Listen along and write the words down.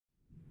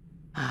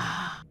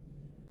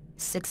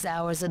6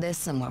 hours of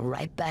this and we're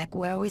right back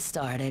where we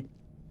started.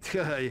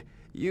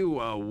 You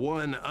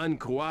one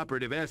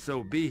uncooperative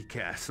SOB,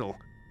 Castle.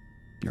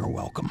 You're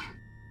welcome.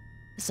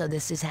 So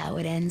this is how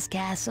it ends,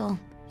 Castle?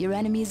 Your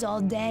enemy's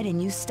all dead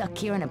and you stuck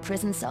here in a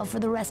prison cell for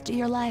the rest of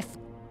your life?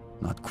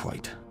 Not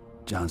quite.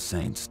 John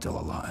Saint's still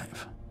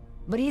alive.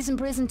 But he's in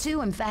prison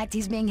too. In fact,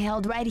 he's being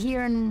held right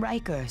here in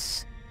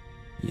Rikers.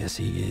 Yes,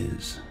 he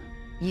is.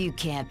 You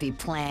can't be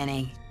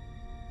planning.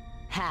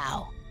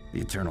 How?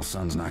 The Eternal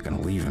Sun's not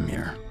gonna leave him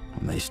here.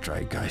 When they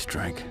strike, I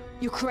strike.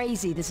 You're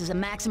crazy. This is a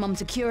maximum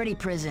security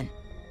prison.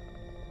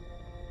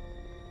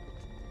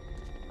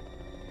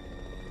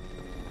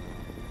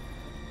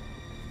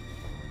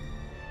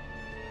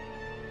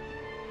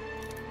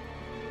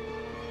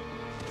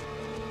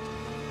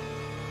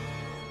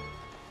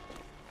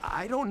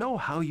 I don't know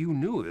how you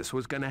knew this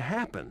was gonna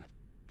happen.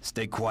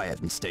 Stay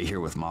quiet and stay here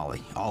with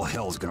Molly. All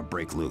hell's gonna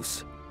break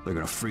loose. They're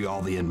gonna free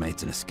all the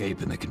inmates and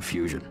escape in the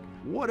confusion.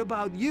 What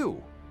about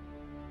you?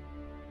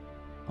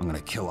 I'm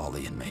gonna kill all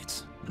the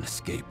inmates and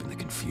escape in the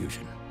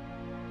confusion.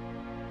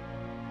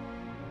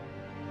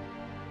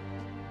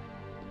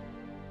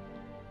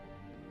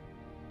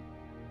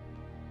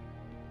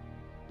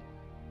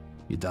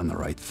 You done the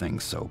right thing,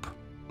 Soap,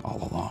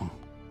 all along.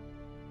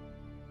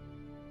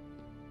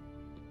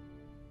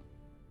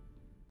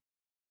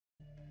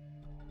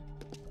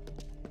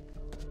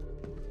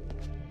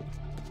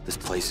 This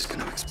place is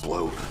gonna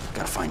explode.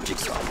 Gotta find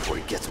Jigsaw before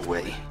he gets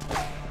away.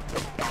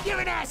 You're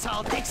an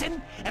asshole,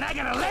 Dixon, and I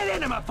got a lead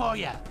enema for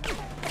you.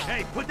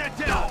 Hey, put that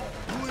down.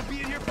 You wanna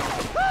be in here?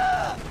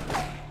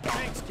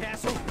 Thanks,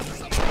 Castle.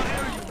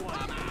 Whatever you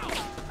want.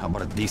 How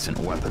about a decent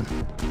weapon?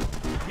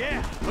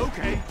 Yeah,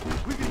 okay.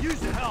 We could use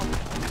the help.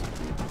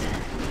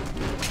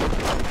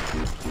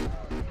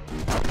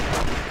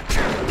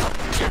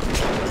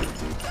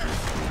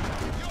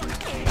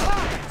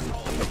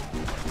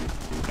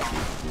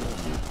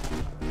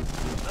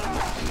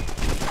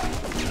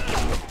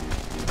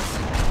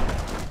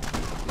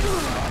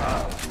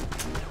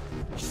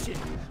 Shit,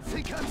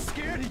 think I'm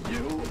scared of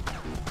you?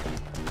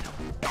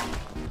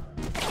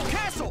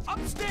 Castle,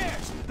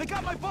 upstairs! They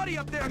got my buddy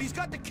up there and he's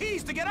got the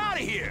keys to get out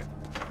of here!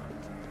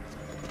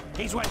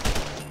 He's what?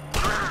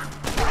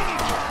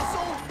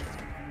 Castle!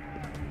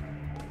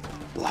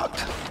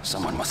 Locked.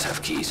 Someone must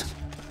have keys.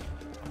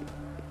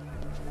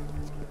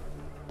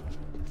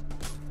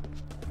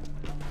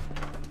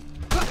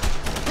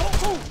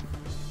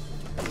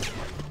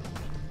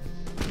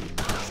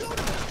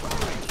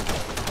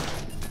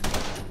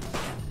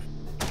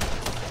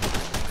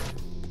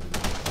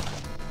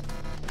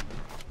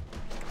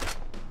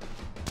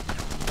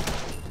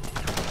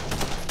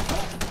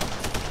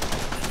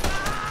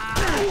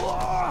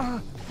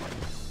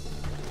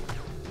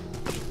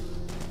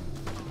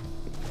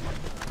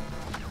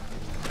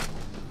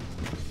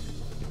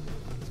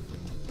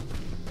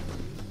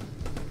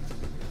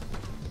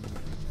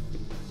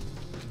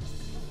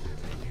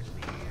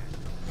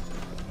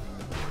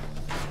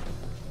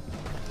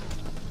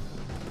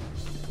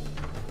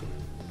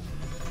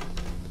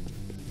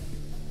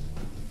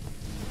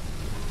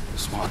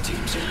 SWAT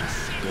team's here.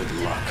 Good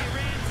luck.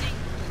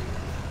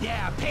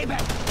 Yeah,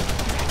 payback!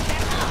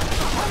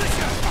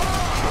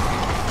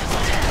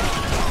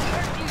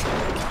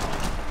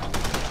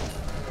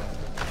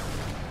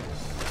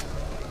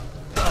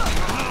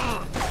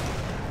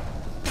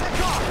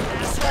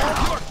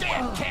 You're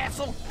dead,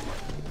 Castle!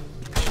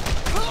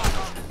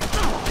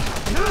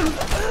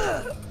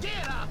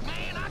 Get up,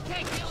 man! I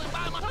can't kill him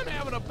by my... I'm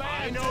having a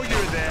bad... I know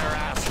you're there,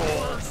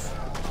 assholes.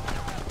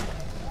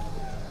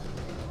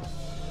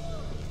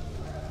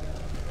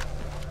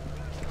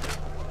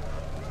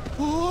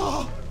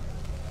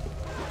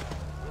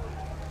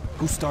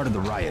 Who started the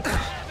riot?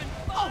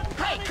 Oh,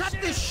 hey, cut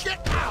this shit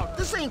out!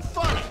 This ain't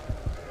funny!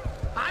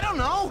 I don't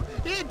know!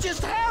 It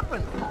just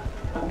happened!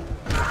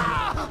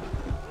 Ah!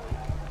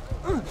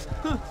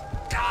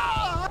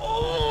 Ah!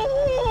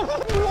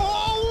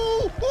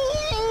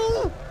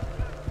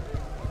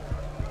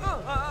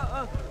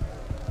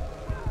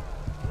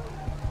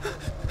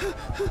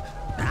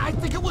 I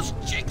think it was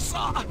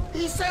Jigsaw!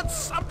 He said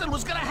something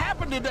was gonna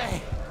happen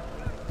today!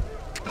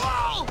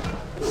 Oh!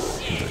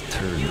 Shit! A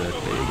turd that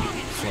big,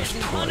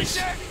 flushed twice.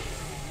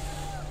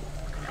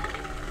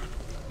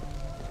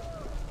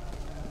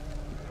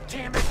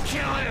 Damn it,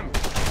 kill him!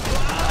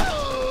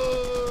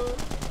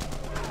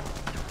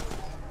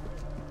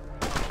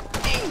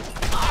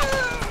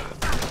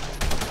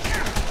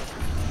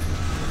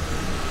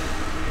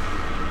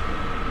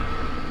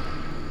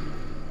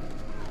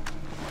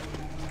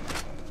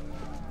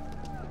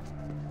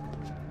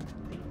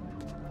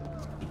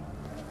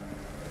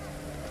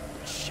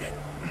 Shit.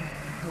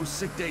 No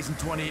sick days in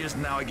 20 years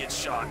and now I get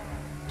shot.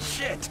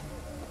 Shit!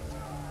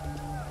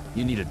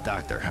 You need a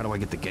doctor. How do I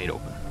get the gate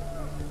open?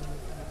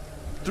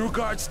 Through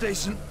guard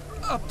station,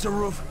 up to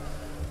roof.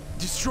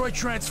 Destroy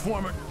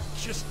transformer,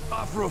 just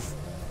off roof.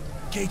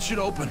 Gate should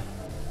open.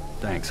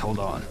 Thanks, hold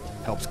on.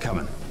 Help's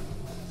coming.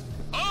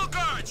 All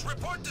guards,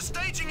 report to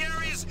staging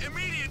areas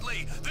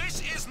immediately.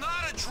 This is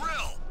not a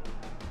drill.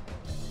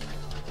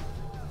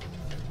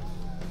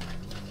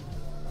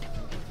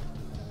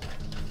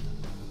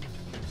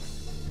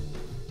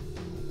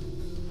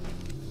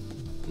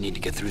 Need to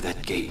get through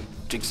that gate.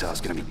 Jigsaw's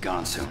gonna be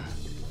gone soon.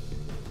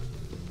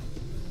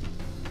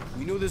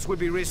 We knew this would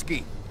be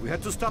risky. We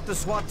had to stop the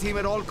SWAT team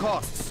at all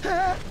costs.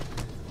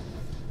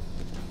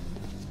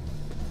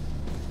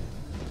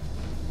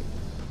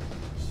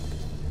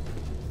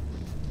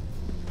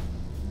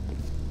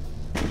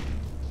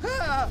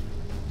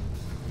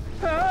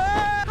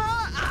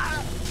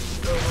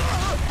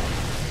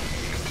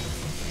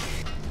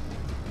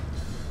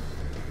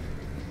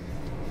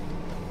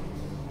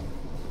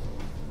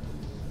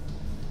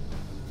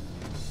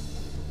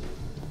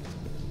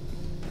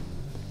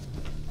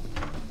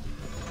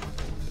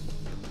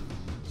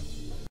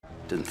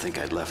 Didn't think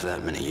I'd left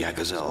that many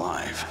Yakuza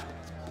alive.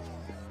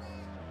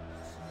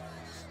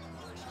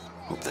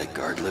 Hope that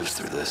guard lives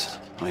through this.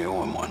 I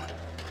owe him one.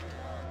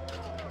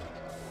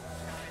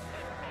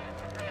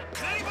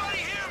 Can anybody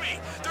hear me?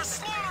 They're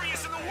slaughtering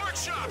us in the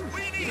workshop.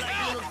 We need Like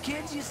help. little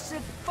kids, you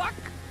sick fuck.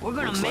 We're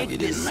gonna Looks like make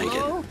you this didn't make it.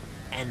 slow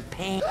and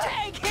pain.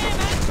 Take him!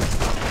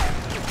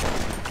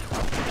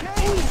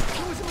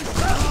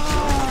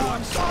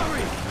 I'm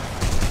sorry!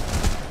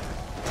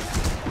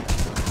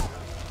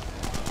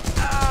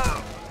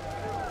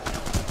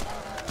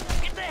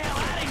 Get the hell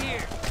out of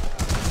here!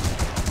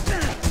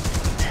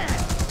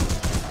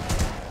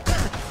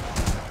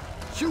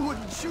 You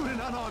wouldn't shoot an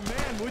unarmed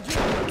man, would you?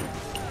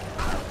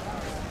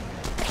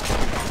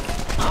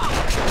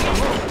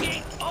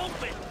 Gate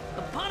open!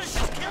 The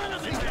Punisher's killing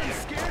him in I'm there!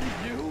 scared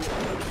of you.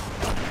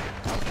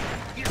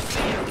 You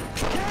see him?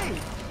 Hey,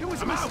 it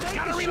was a mistake to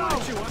shoot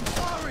at you. I'm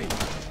sorry.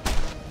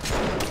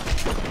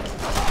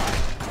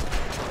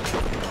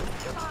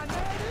 Come on,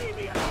 man, leave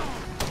me alone.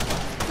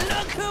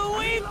 Look who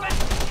we found!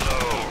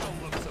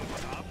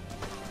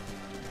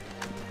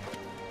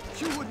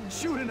 You wouldn't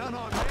shoot an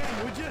unarmed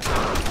man, would you?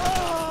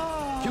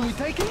 Can we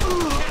take it?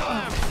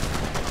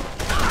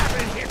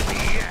 Haven't hit me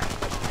yet.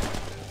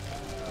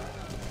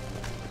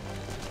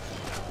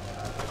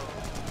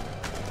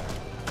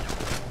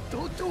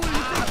 Don't do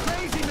anything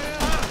crazy,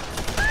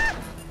 man.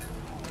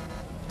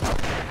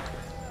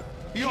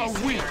 You're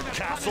weak,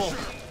 Castle.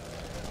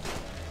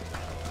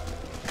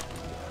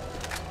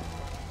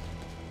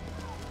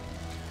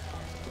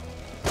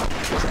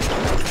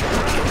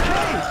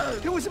 Hey,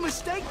 it was a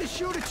mistake to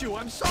shoot at you.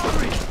 I'm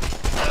sorry.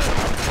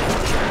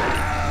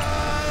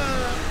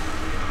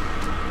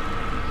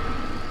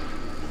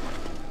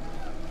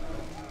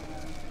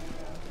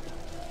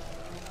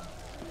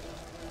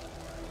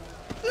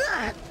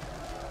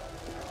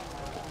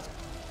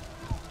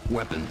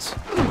 Weapons.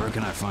 Where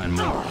can I find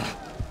more?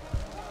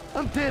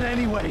 I'm dead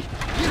anyway.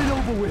 Get it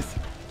over with.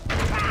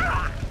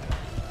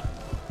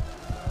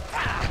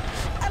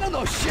 I don't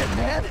know shit,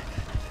 man.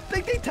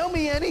 Think they tell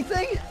me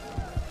anything?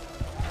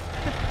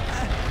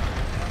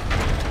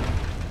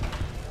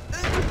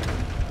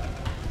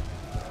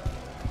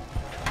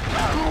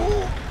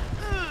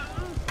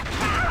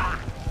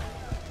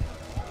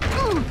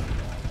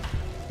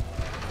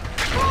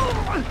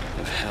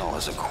 If hell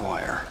is a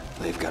choir,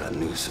 they've got a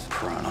new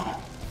soprano.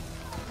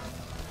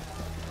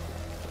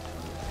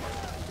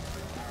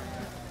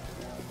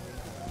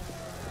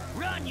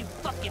 Run, you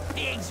fucking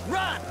pigs,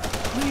 run!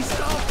 Please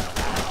stop.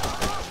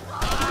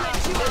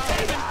 Let you were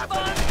having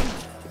fun!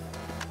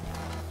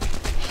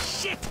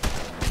 Shit!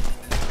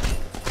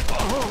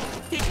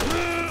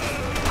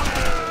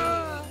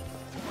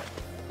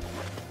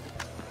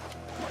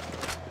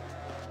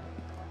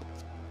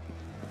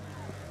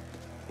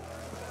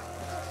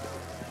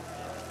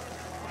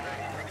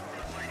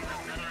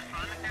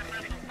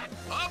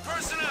 All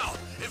personnel,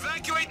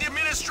 evacuate the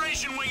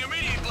administration wing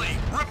immediately.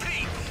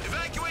 Repeat,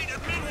 evacuate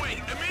admin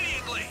wing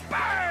immediately.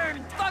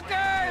 Burn,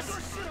 fuckers!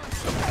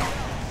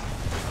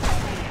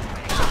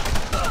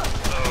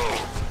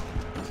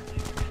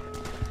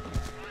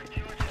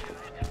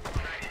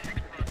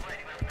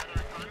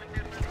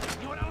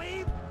 You wanna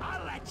leave?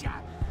 I'll let ya.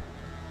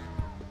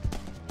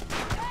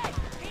 Hey,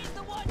 he's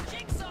the one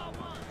Jigsaw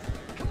wants!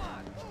 Come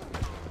on.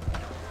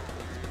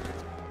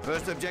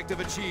 First objective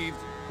achieved.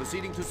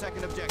 Proceeding to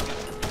second objective.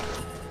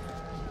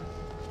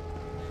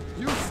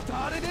 You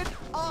started it,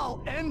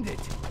 I'll end it.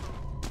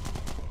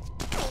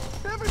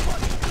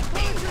 Everybody, the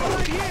Punisher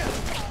right here.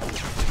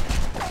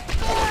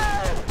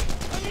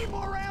 I need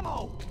more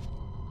ammo.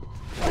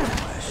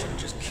 I should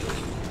just kill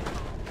you.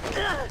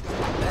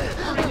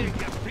 You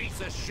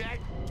piece of shit.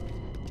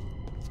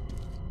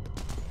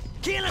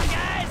 Kill him,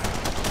 guys!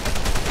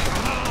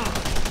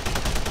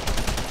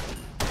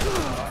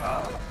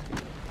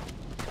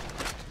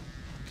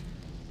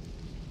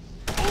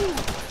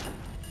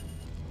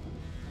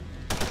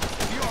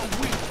 You're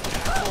weak,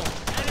 Castle.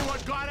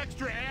 Anyone got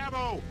extra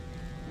ammo?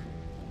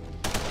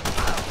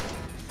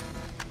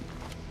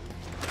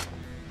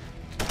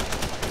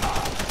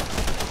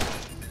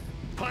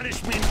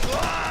 Punishment.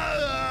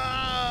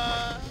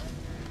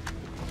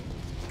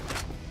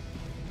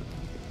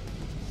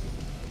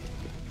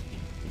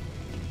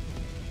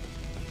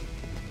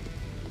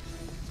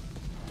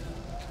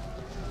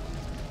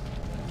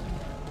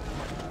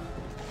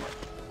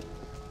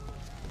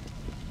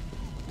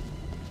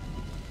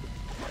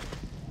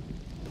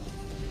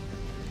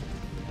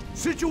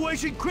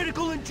 Situation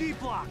critical in G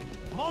block.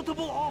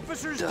 Multiple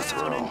officers Death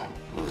down row.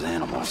 Those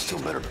animals still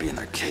better be in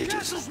their cages.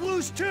 Castle's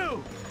loose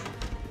too.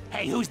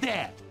 Hey, who's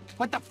there?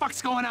 What the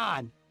fuck's going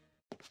on?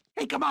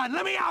 Hey, come on,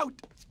 let me out!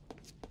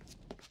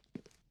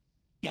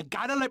 You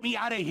gotta let me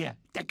out of here.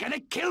 They're gonna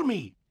kill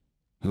me.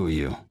 Who are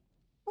you?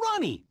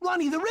 Ronnie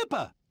the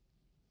Ripper.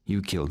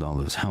 You killed all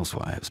those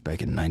housewives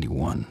back in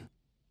 '91.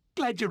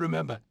 Glad you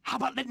remember. How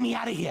about letting me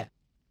out of here?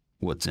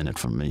 What's in it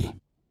for me?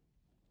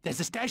 There's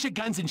a stash of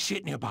guns and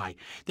shit nearby.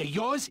 They're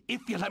yours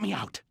if you let me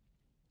out.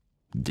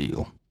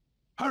 Deal.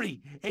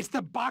 Hurry, it's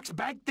the box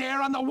back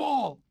there on the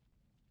wall.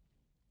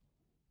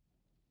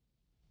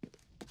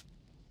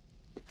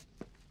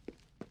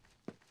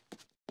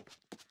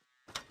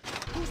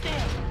 Who's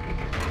there?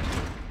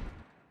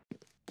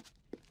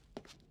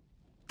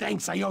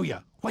 Thanks, I owe you.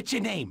 What's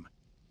your name?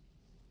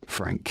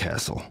 Frank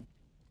Castle.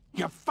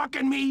 You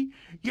fucking me?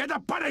 You're the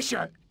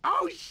Punisher!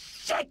 Oh,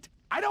 shit!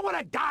 I don't want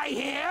to die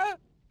here!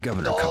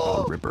 Governor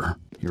Cobalt Ripper,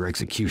 your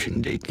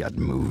execution date got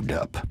moved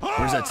up.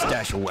 Where's that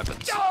stash of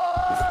weapons?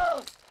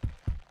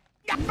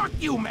 Yeah, fuck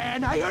you,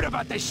 man! I heard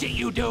about the shit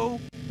you do!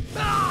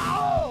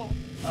 No!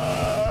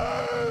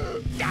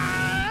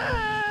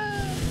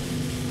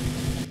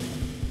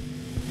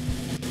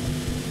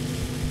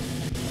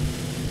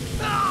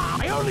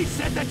 I only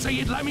said that so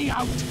you'd let me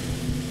out!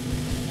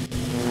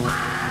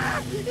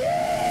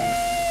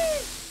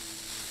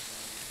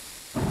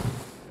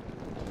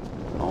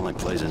 Only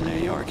place in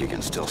New York you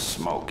can still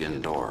smoke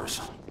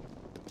indoors.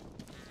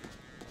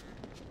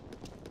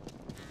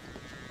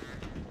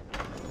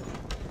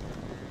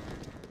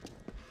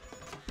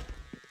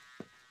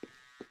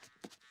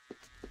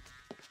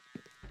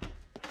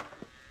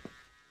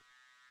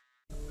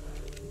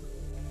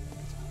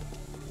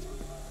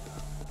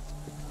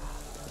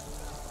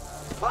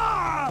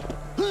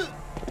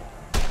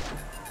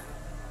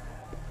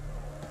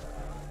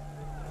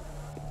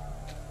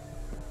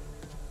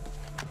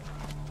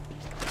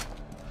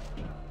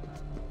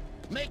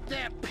 Make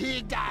that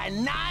pig die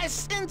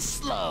nice and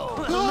slow.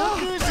 Look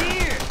who's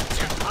here!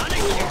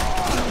 Punisher!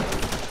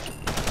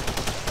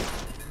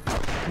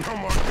 No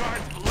more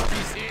guards, but look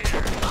who's here.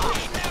 Oh,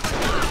 he never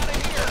got out of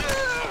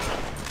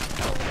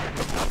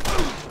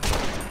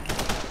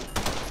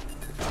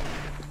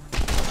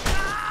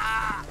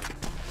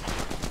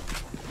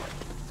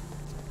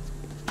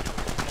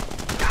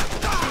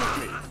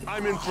here.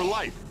 I'm in for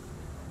life.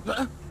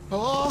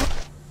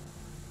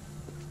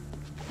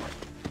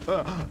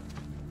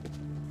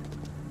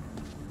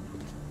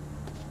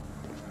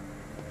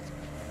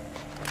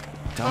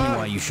 Tell me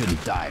why you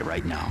shouldn't die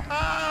right now.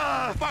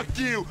 Ah, fuck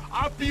you.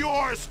 Up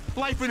yours.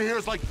 Life in here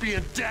is like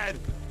being dead.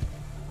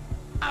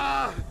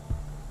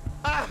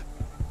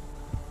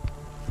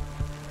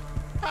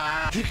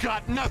 You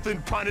got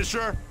nothing,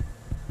 Punisher.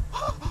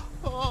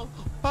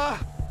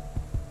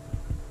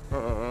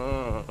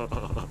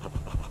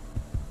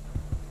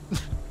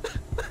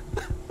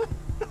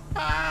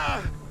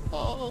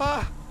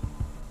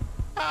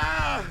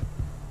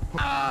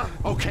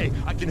 Okay,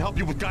 I can help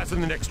you with guys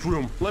in the next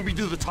room. Let me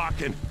do the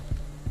talking.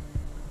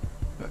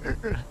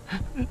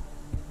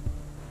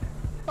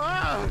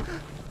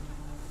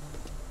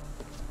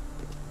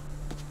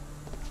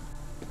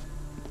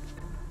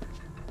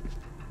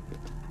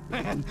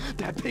 Man,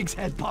 that pig's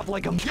head popped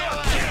like a... Get out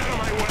of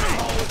my way!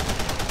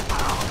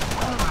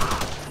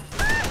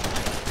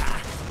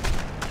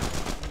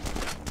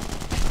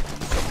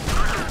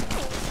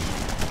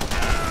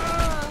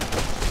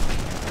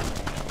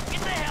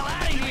 Get the hell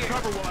out of here!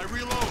 Cover while I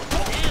reload.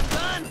 Damn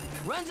gun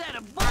runs out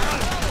of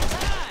bullets all the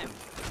time!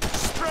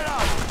 Spread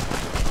out!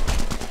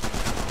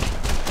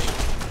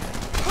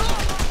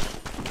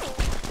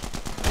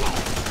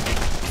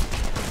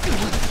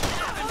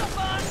 Having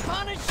fun,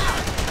 Punisher!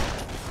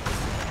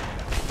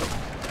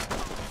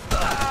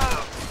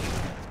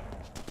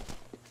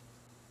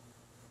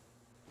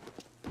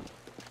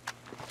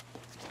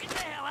 Get the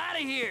hell out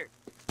of here!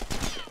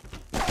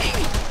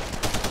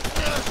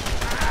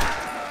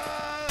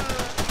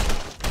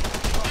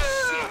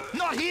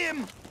 Not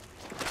him!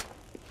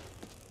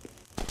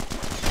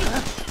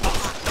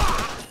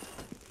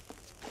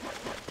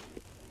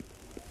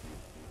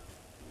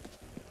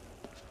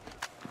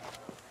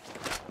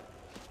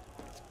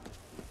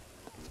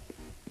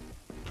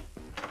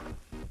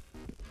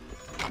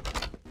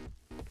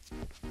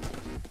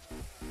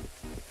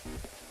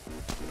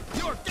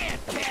 You're dead,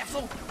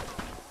 Castle!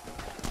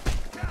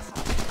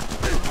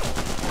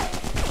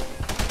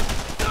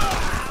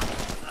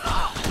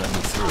 Let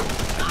me through.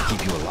 I can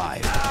keep you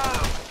alive.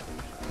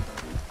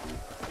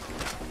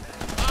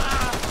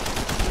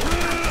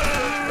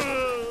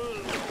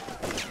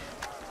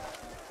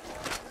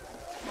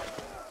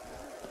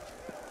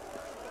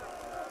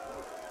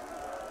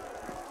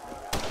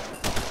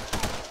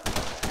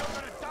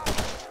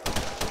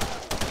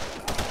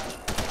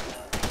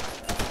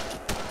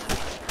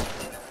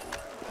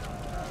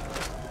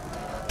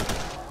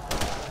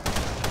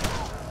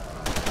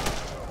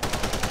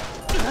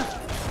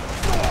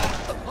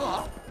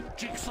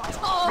 Jigsaw's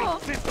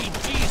 350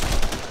 G's.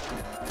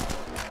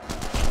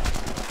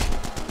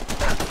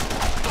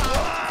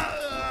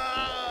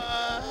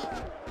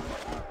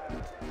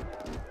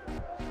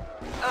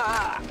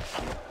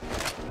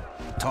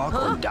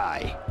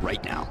 die,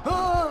 right now.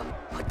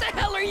 What the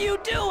hell are you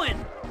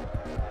doing?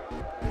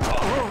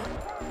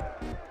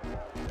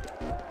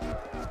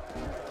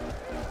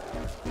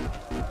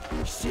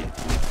 Shit,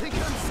 think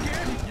I'm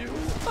scared of you?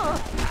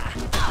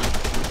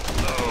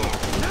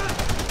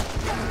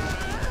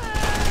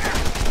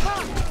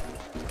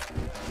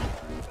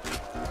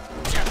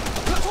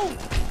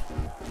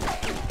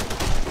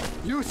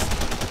 You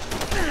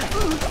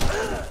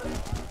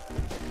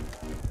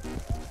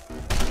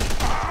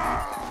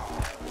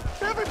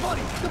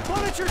everybody! The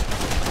Punisher!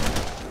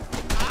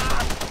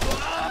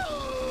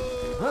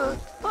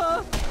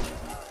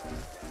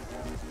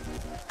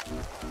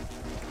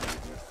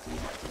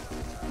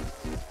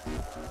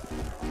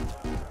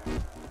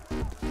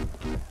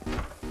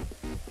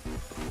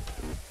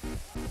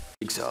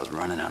 Jigsaw's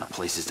running out of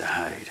places to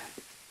hide.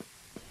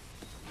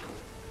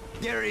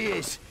 There he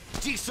is.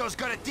 Jigsaw's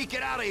gonna take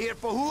it out of here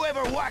for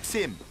whoever whacks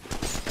him.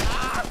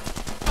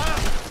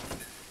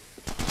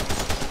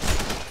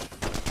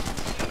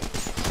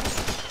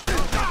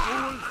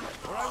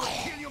 Or I will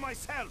kill you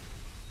myself!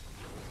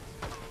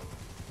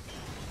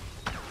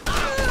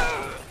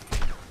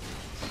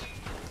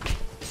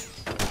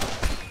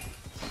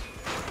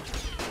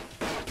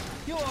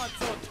 You aren't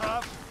so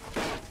tough!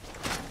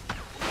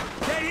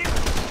 Get him!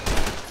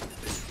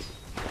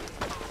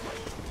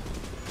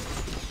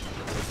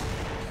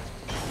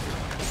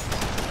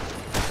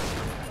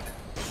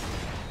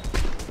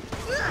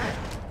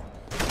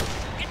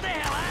 Get the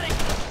hell out of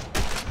here!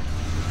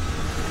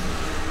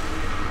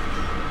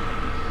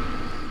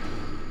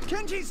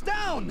 Kenji's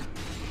down!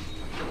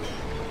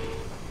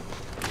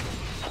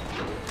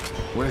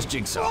 Where's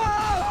Jigsaw?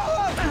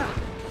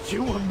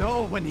 You will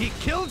know when he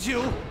kills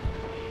you!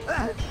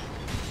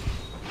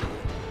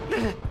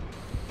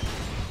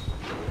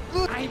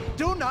 I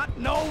do not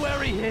know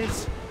where he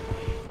is!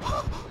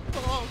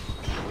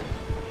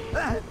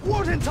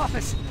 Warden's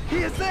office! He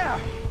is there!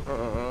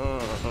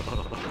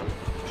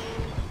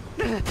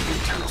 The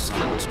Eternal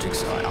Sun wants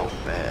Jigsaw out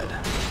bad.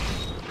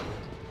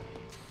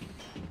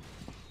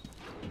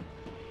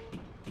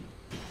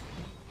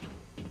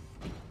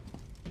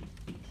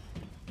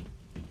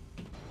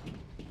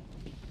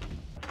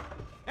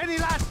 Any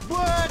last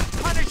word,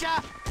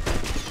 Punisher?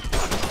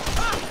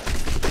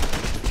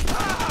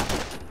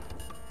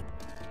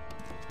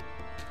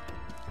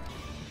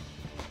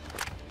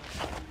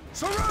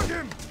 Surround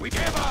him! We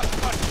gave up,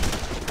 but...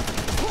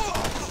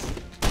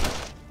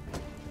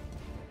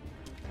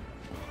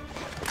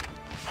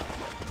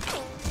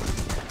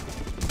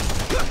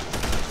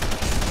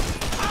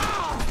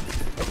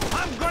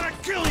 I'm gonna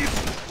kill you!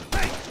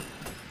 Hey!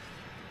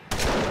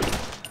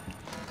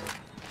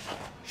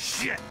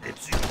 Shit,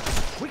 it's you.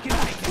 We can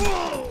make it.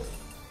 Whoa!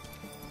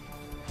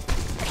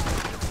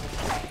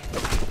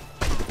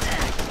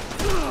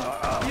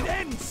 It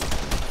ends!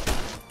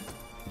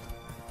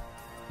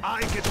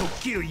 I get to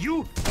kill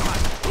you?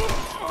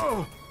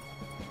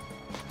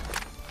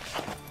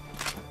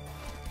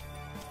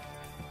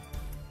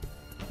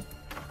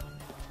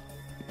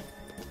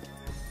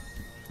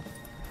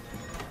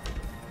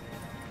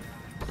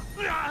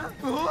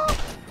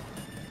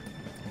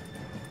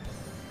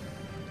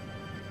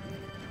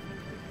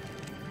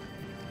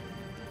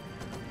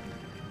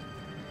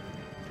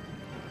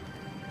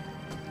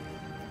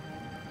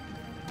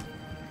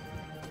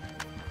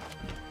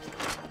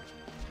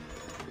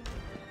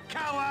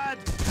 Coward!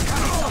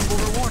 Some will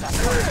reward us.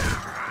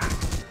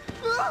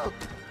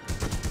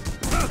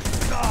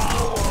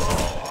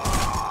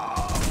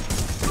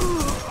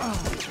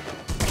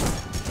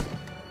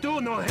 Do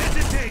not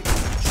hesitate!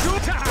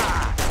 Shoot!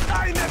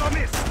 I never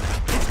miss!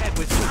 His head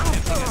was soon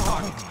empty a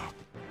target.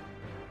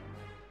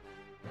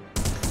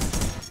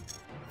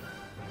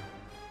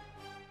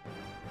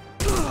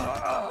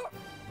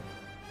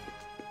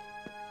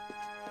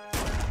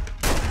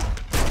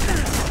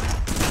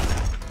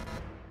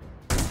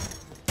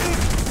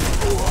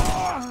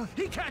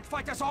 He can't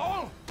fight us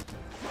all!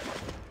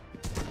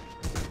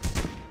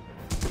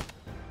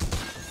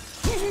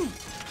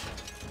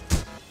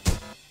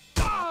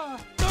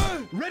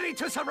 Ready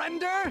to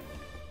surrender?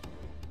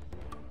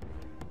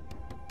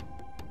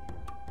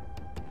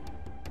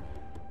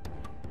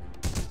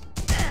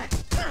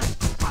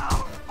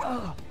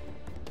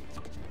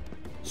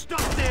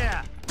 Stop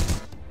there!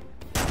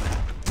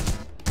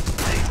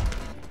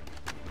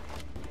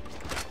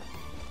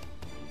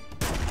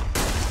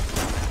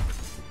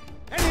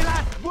 Any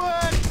last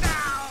word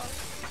now?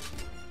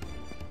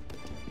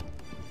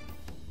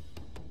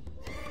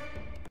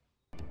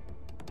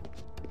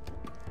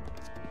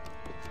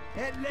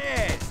 At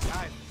last,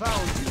 I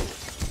found you.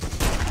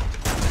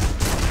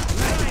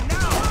 Right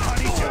now,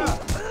 Punisher!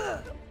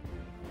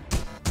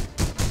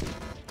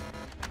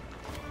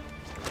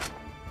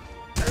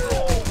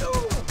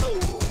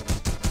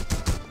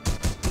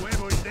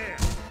 Whoever is there.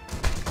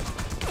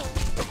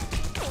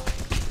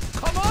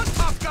 Come on,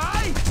 tough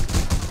guy!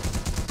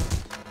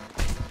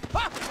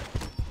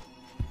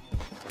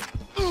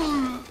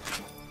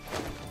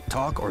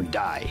 Talk or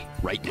die,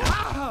 right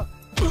now.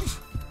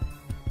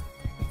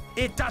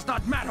 It does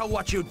not matter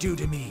what you do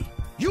to me.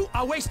 You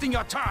are wasting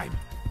your time.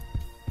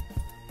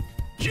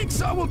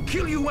 Jigsaw will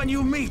kill you when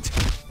you meet!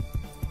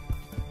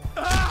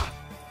 Ah!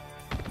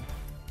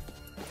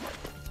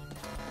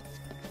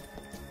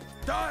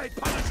 Die,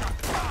 Punisher!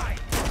 Die!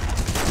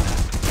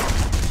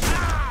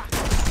 Ah!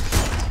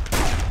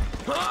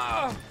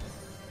 Ah!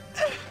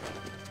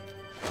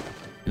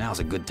 Now's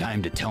a good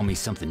time to tell me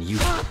something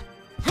useful.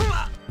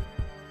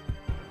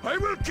 I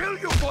will kill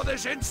you for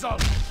this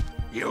insult!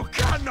 You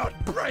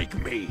cannot break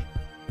me!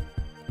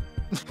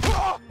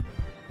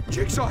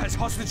 Jigsaw has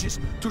hostages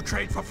to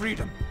trade for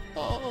freedom.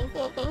 Are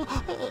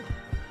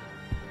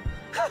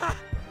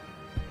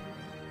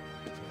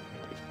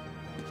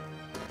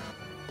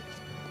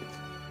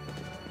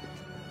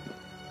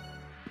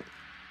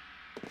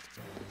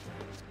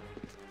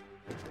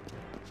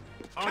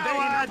they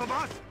enough of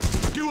us?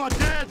 You are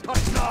dead!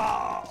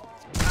 No!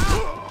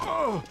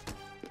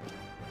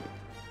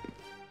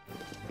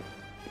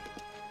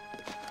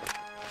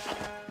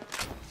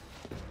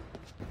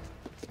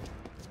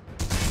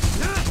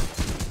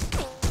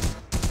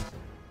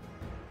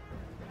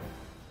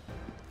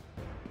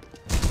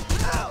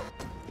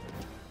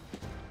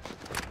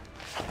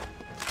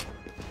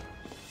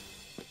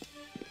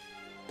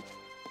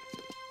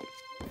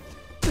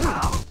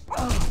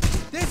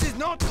 This is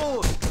not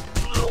good!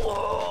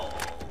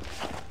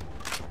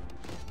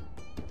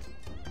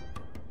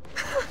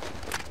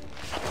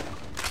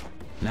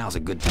 Now's a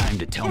good time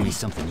to tell me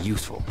something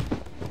useful.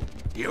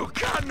 You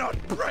cannot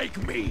break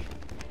me!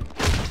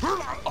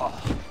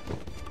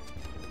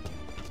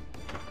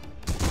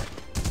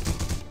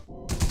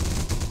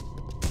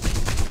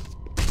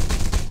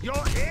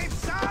 You're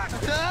inside!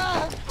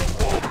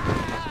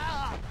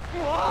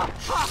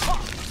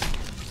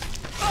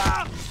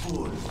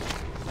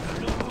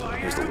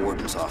 Here's the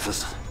warden's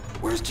office.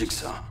 Where's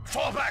Jigsaw?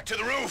 Fall back to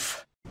the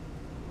roof!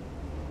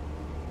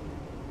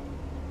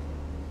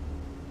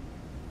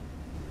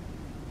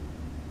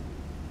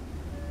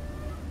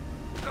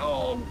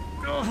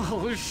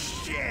 Oh,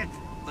 shit!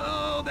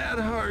 Oh, that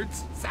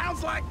hurts.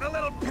 Sounds like the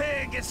little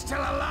pig is still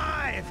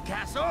alive,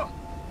 Castle.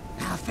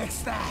 I'll fix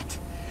that.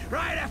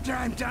 Right after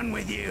I'm done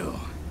with you.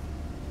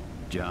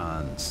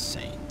 John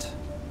Saint.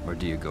 Or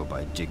do you go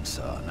by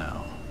Jigsaw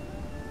now?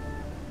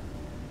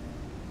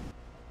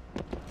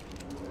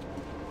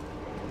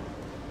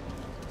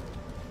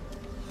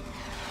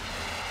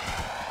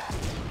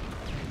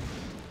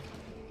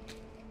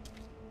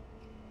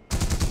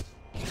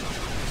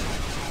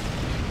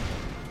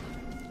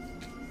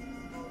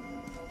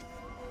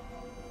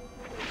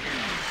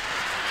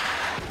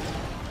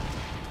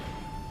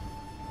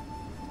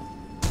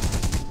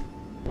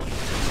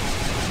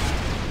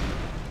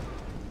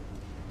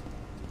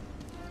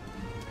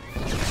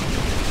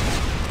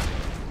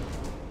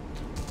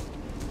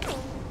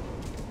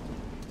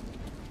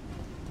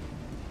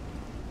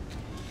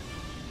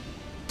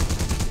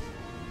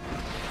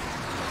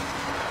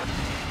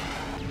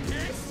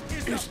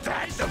 Is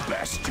that the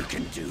best you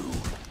can do?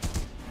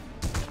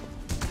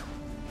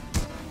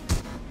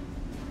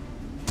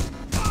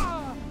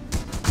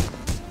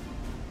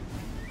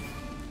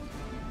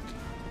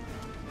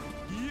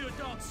 You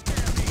don't scare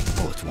me!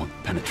 Bullets won't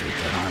penetrate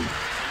that armor.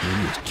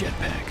 Maybe it's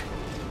jetpack.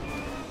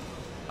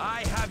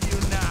 I have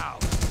you now!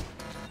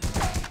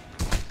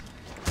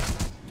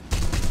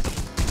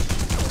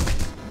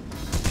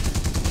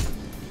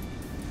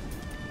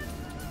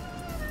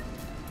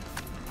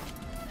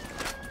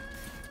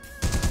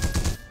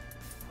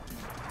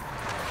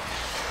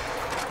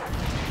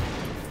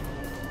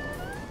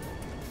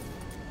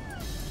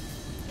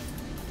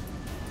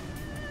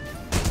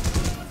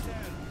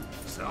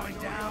 Slowing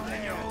down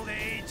in your old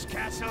age,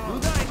 Castle.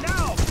 Who died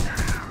now?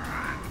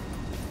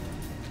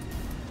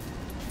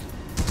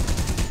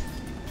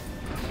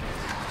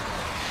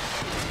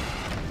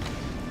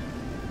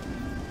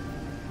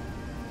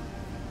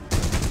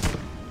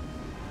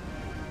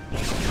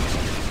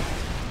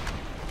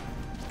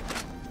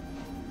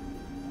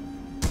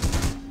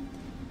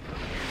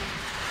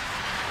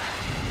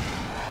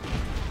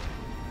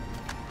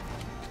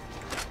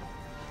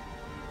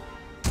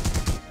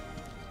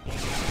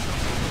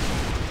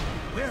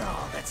 We're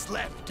all that's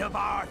left of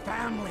our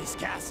family's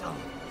castle.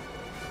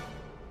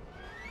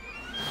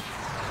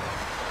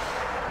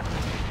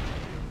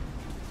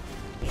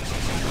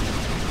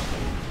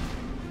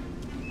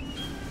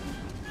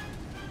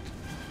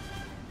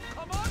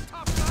 Come on,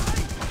 tough guy!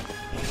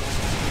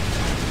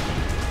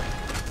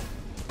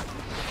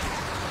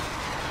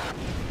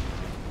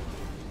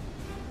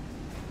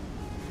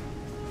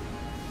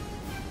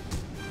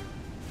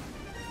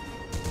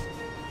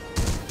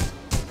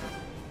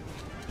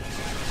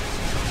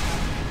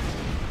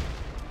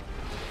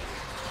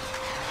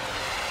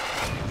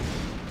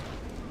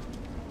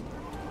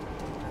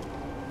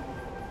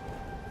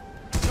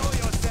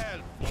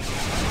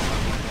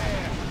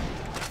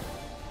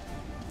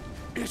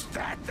 Is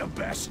that the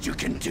best you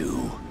can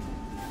do?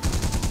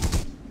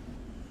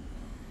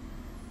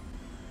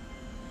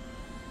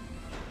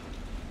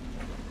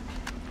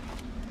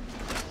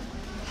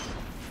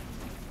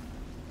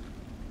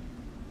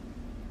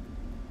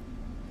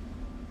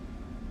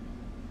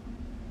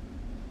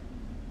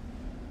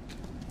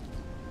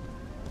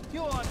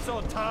 You aren't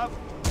so tough.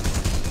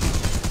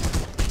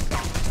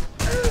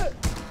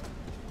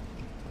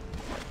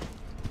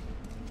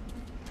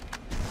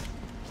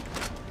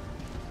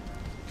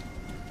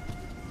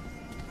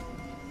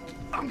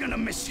 I'm gonna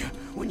miss you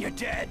when you're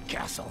dead,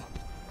 Castle.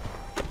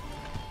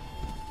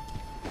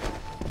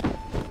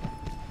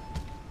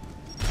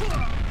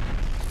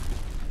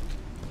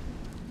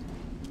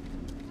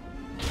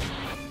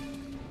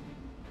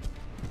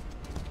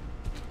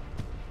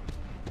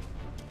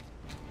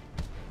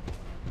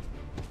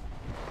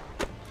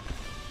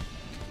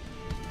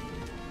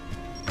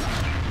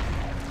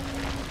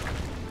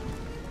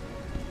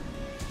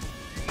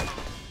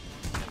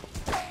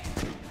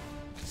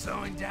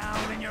 Slowing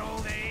down in your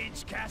old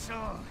age,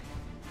 Castle?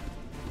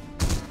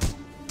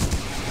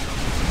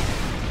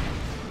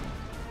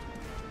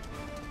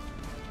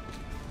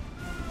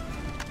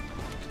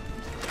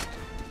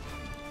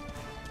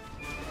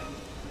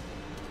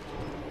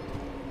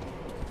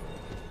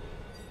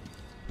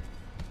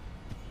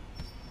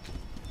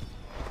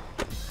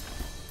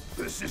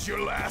 This is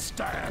your last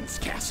dance,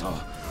 Castle.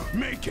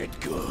 Make it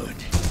good.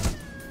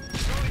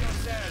 Show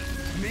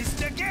yourself.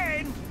 Missed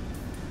again!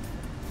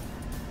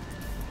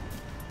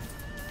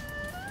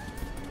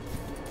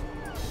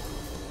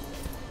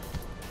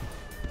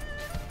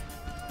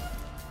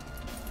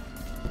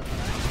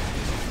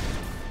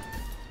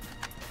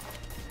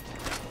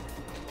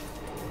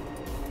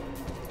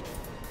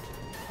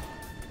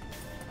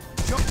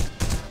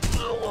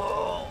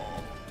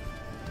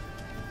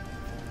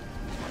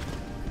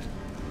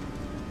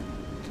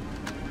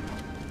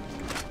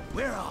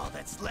 We're all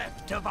that's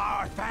left of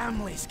our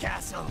family's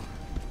castle.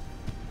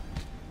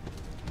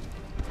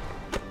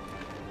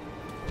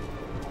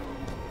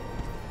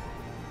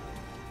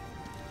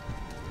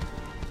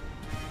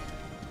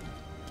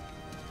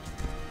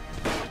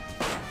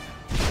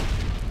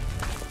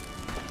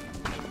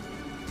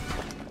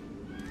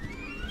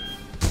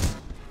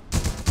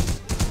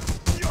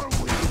 You're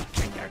weak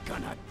and you're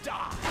gonna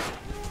die.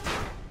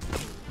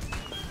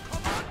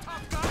 Come on,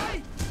 tough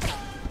guy.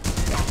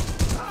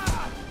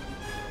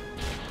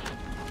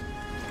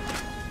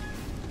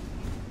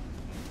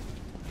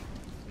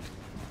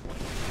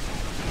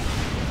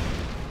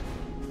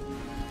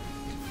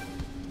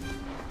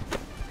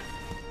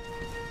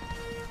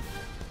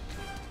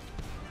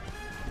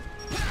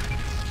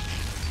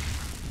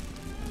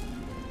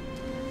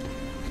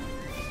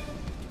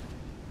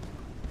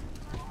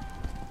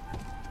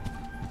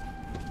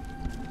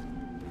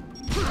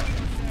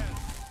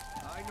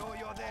 I know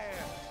you're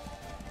there.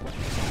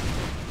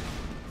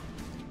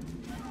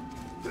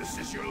 This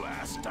is your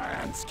last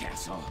dance,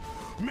 Castle.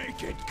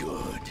 Make it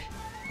good.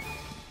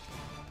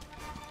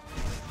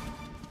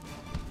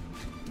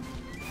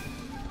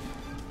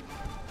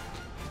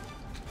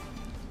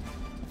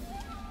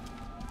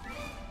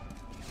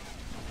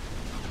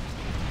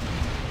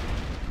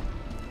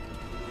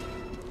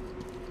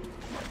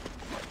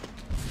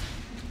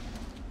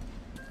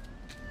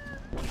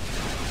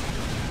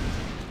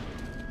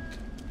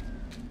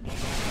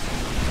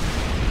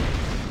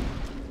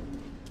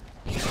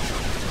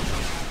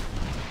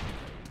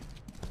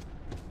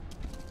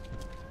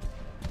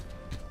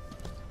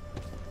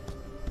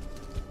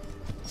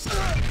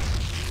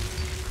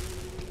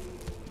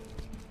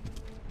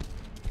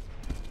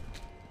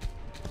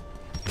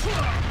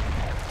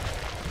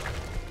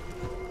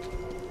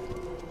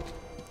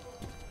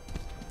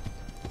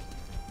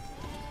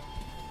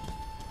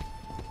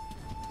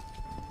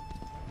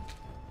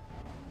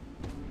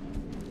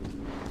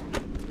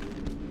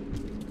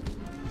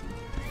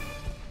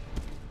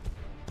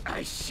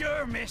 I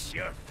sure miss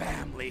your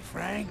family,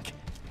 Frank.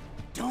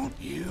 Don't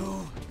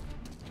you?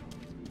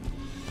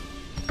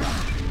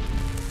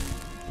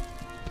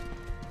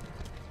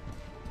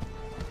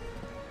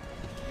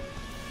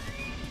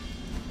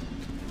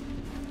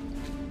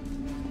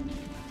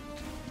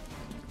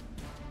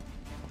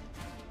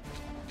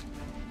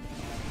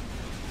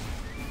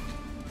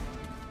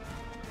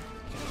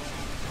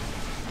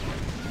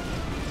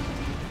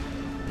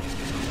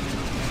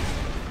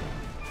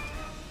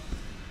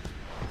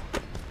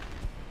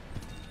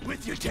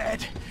 With you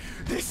dead,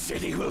 this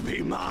city will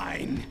be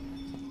mine.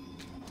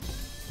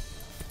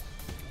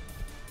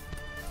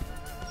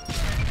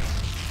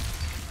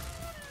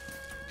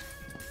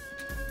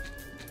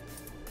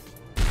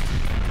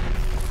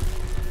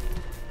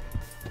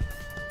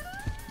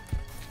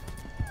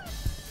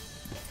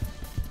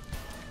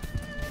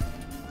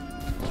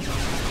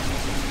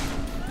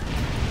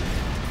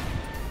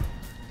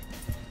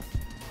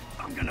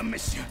 I'm gonna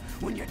miss you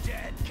when you're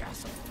dead,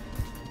 Castle.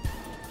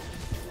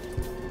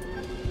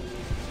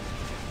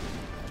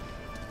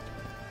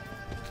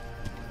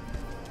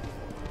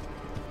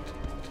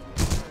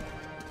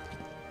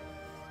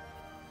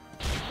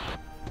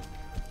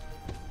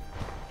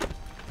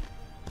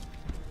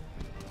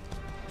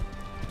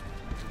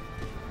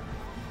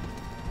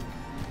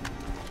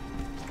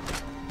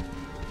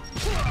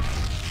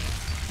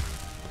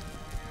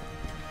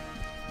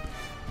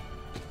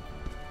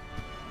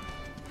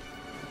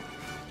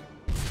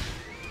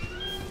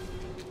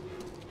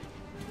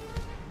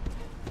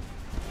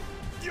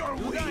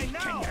 weak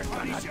and you're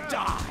gonna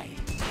die.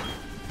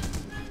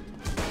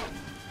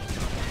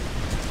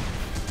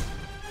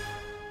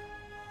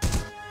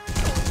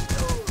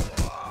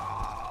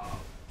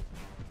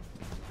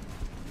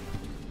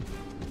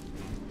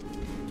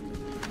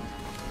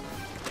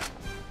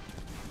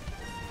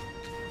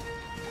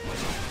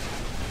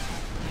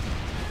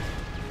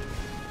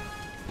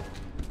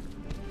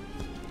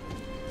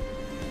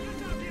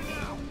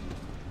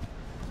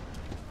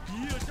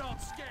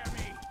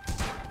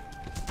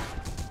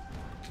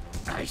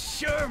 I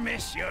sure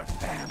miss your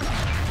family.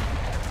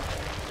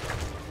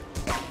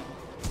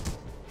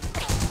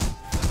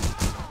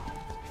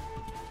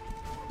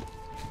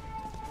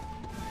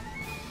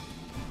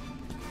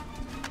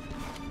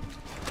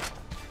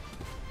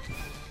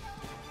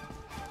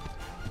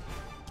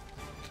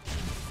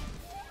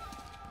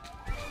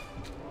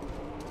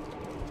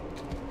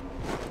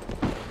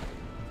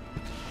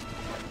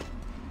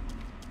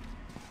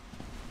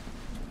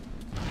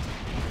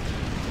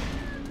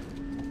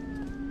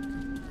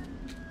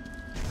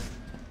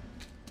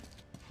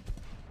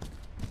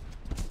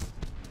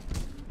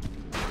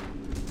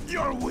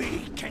 You're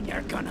weak and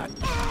you're gonna...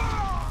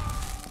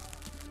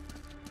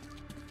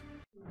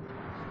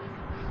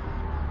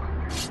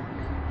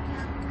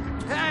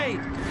 Hey,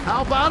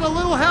 how about a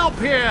little help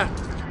here?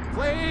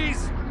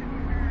 Please?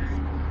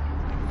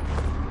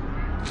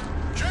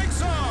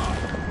 Jigsaw!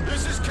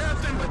 This is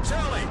Captain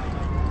Batelli.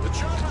 The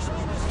chopper's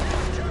almost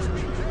here. Just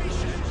be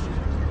patient.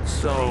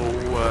 So,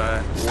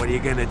 what are you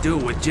gonna do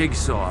with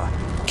Jigsaw?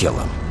 Kill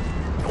him.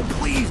 Oh,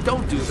 please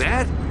don't do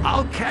that.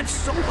 I'll catch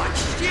so much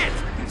shit.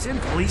 He's in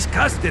police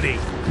custody.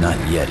 Not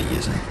yet, he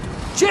isn't.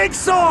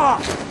 Jigsaw!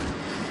 Chopper's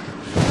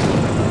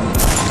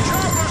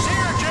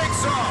here,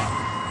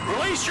 Jigsaw!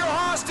 Release your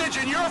hostage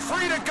and you're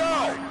free to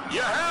go!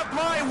 You have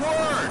my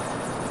word!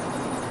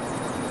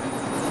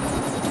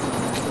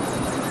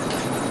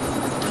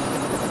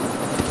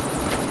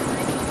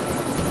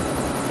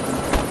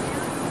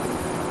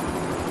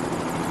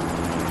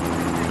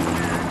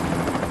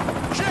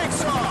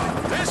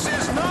 Jigsaw! This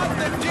is not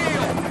the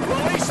deal!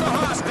 Release the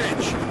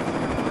hostage!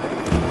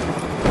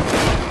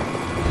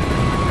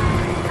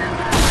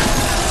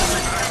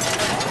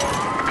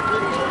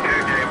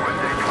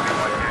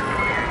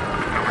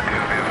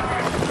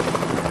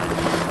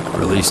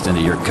 Released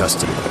into your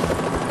custody.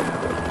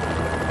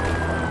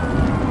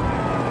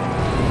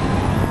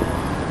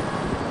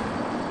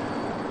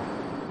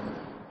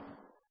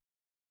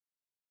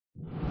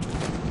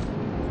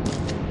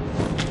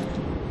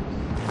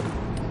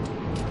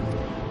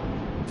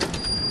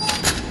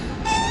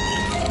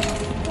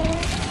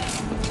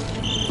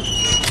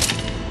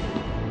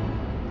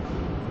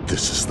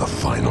 This is the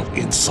final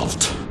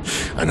insult.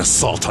 An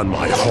assault on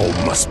my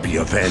home must be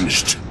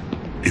avenged.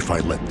 If I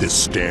let this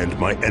stand,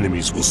 my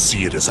enemies will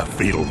see it as a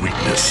fatal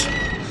weakness.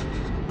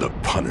 The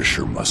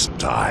Punisher must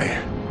die,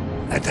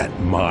 and at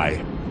my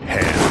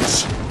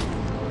hands.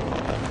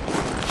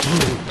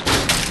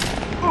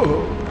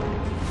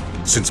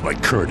 Since my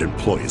current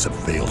employees have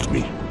failed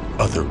me,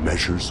 other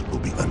measures will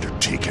be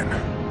undertaken.